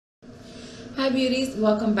Hi beauties,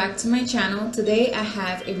 welcome back to my channel. Today I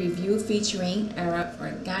have a review featuring Era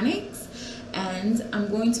Organics, and I'm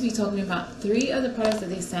going to be talking about 3 of the products that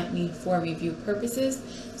they sent me for review purposes.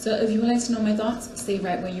 So if you would like to know my thoughts, stay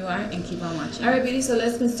right where you are and keep on watching. Alright beauties, so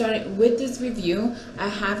let's get started with this review. I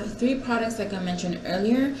have 3 products like I mentioned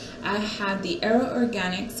earlier. I have the Era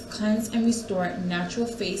Organics Cleanse and Restore Natural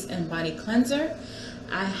Face and Body Cleanser.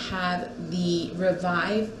 I have the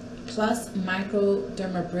Revive Plus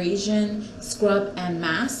Microdermabrasion Scrub and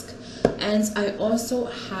Mask, and I also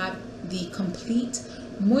have the Complete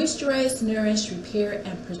Moisturize, Nourish, Repair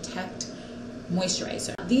and Protect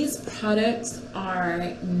Moisturizer. These products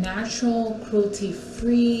are natural, cruelty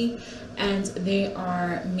free, and they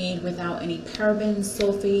are made without any parabens,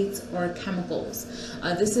 sulfates, or chemicals.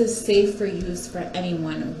 This is safe for use for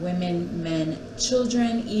anyone, women, men,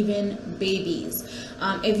 children, even babies.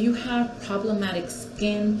 If you have problematic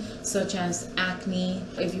skin such as acne,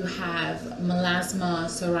 if you have melasma,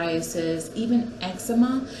 psoriasis, even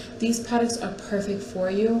eczema, these products are perfect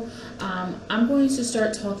for you. I'm going to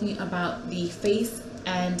start talking about the face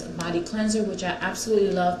and body cleanser, which I absolutely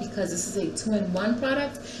love because this is a 2-in-1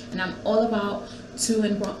 product, and I'm all about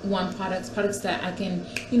 2-in-1 products that I can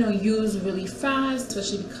use really fast,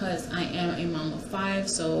 especially because I am a mom of 5,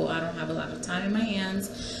 so I don't have a lot of time in my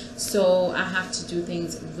hands. So I have to do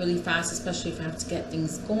things really fast, especially if I have to get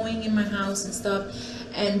things going in my house and stuff.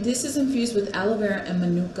 And this is infused with aloe vera and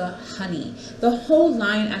Manuka honey. The whole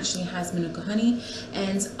line actually has Manuka honey,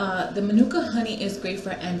 and the Manuka honey is great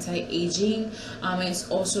for anti-aging. It's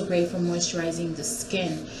also great for moisturizing the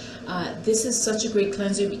skin. This is such a great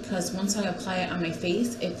cleanser because once I apply it on my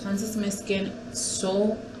face, it cleanses my skin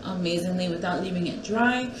so amazingly without leaving it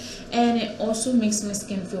dry, and it also makes my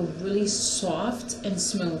skin feel really soft and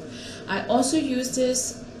smooth. I also use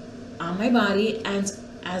this on my body and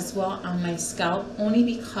as well on my scalp, only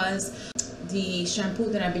because the shampoo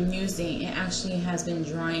that I've been using, it actually has been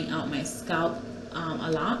drying out my scalp a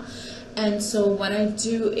lot. And so what I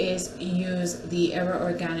do is use the Era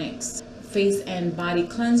Organics face and body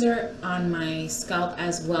cleanser on my scalp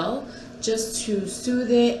as well, just to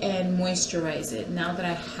soothe it and moisturize it. Now that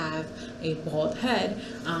I have a bald head,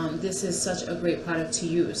 this is such a great product to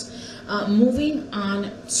use. Moving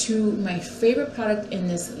on to my favorite product in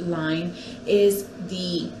this line is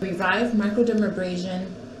the Revive Microdermabrasion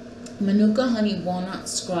Manuka Honey Walnut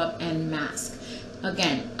Scrub and Mask.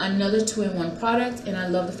 Again, another 2-in-1 product, and I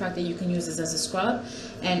love the fact that you can use this as a scrub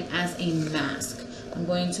and as a mask. I'm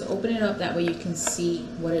going to open it up, that way you can see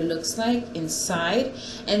what it looks like inside.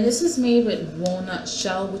 And this is made with walnut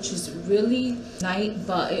shell, which is really light,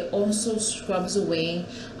 but it also scrubs away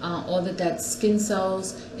all the dead skin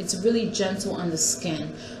cells. It's really gentle on the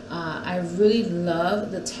skin. I really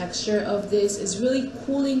love the texture of this. It's really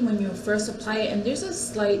cooling when you first apply it, and there's a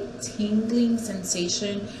slight tingling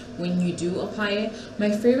sensation when you do apply it. My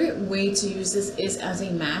favorite way to use this is as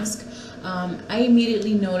a mask. I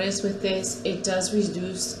immediately noticed with this, it does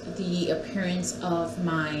reduce the appearance of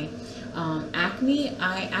my acne.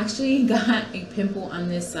 I actually got a pimple on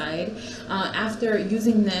this side. After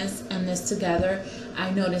using this and this together,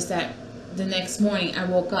 I noticed that the next morning I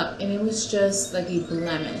woke up and it was just like a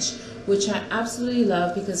blemish, which I absolutely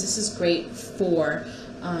love because this is great for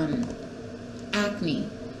acne.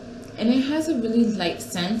 And it has a really light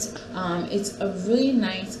scent. It's a really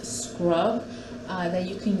nice scrub that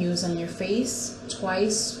you can use on your face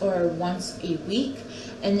twice or once a week,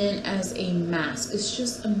 and then as a mask. It's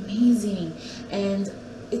just amazing, and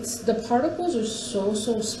the particles are so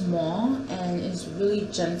small and it's really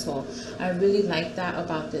gentle. I really like that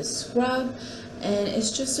about this scrub, and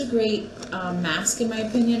it's just a great mask in my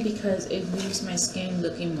opinion because it leaves my skin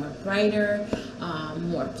looking more brighter,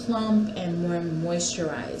 more plump, and more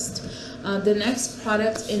moisturized. The next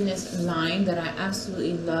product in this line that I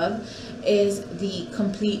absolutely love is the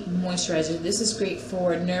Complete Moisturizer. This is great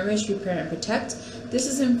for Nourish, Repair and Protect. This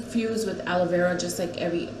is infused with aloe vera, just like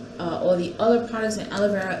all the other products, and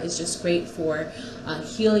aloe vera is just great for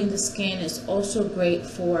healing the skin. It's also great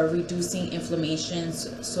for reducing inflammations.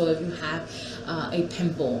 So if you have a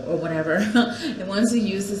pimple or whatever, and once you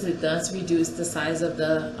use this, it does reduce the size of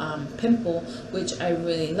the pimple, which I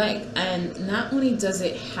really like. And not only does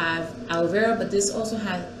it have aloe vera, but this also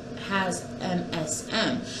has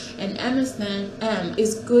MSM, and MSM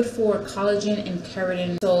is good for collagen and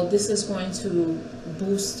keratin. So this is going to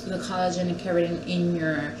boost the collagen and keratin in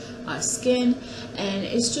your skin, and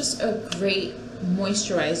it's just a great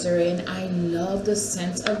moisturizer. And I love the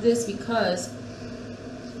scent of this because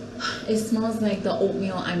It smells like the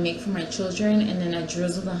oatmeal I make for my children, and then I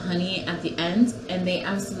drizzle the honey at the end, and they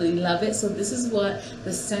absolutely love it. So this is what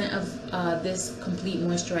the scent of this complete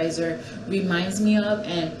moisturizer reminds me of,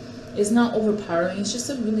 and it's not overpowering. It's just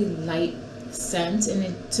a really light scent,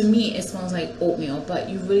 and to me it smells like oatmeal, but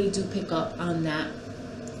you really do pick up on that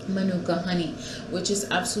Manuka honey, which is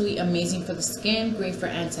absolutely amazing for the skin, great for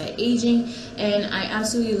anti-aging, and I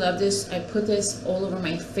absolutely love this. I put this all over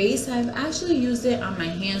my face. I've actually used it on my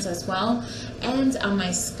hands as well, and on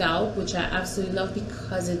my scalp, which I absolutely love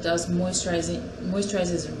because it does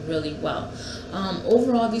moisturizes really well.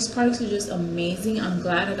 Overall, these products are just amazing. I'm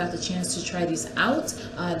glad I got the chance to try these out.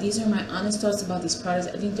 These are my honest thoughts about these products.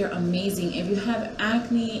 I think they're amazing. If you have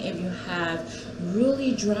acne, if you have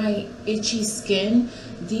really dry, itchy skin,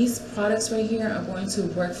 these products right here are going to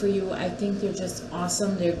work for you. I think they're just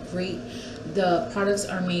awesome. They're great. The products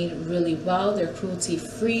are made really well. They're cruelty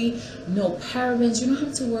free, no parabens. You don't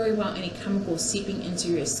have to worry about any chemicals seeping into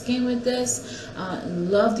your skin with this.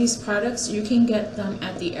 Love these products. You can get them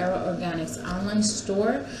at the Era Organics online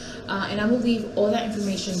store, and I will leave all that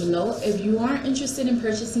information below. If you are interested in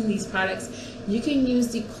purchasing these products, you can use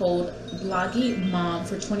the code BLOGGYMOM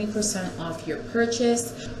for 20% off your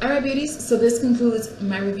purchase. Alright beauties, so this concludes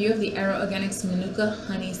my review of the Era Organics Manuka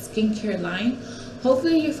Honey Skincare line.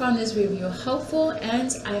 Hopefully you found this review helpful,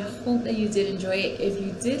 and I hope that you did enjoy it. If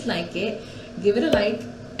you did like it, give it a like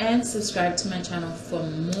and subscribe to my channel for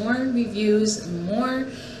more reviews, more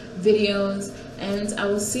videos, and I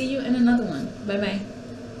will see you in another one. Bye bye.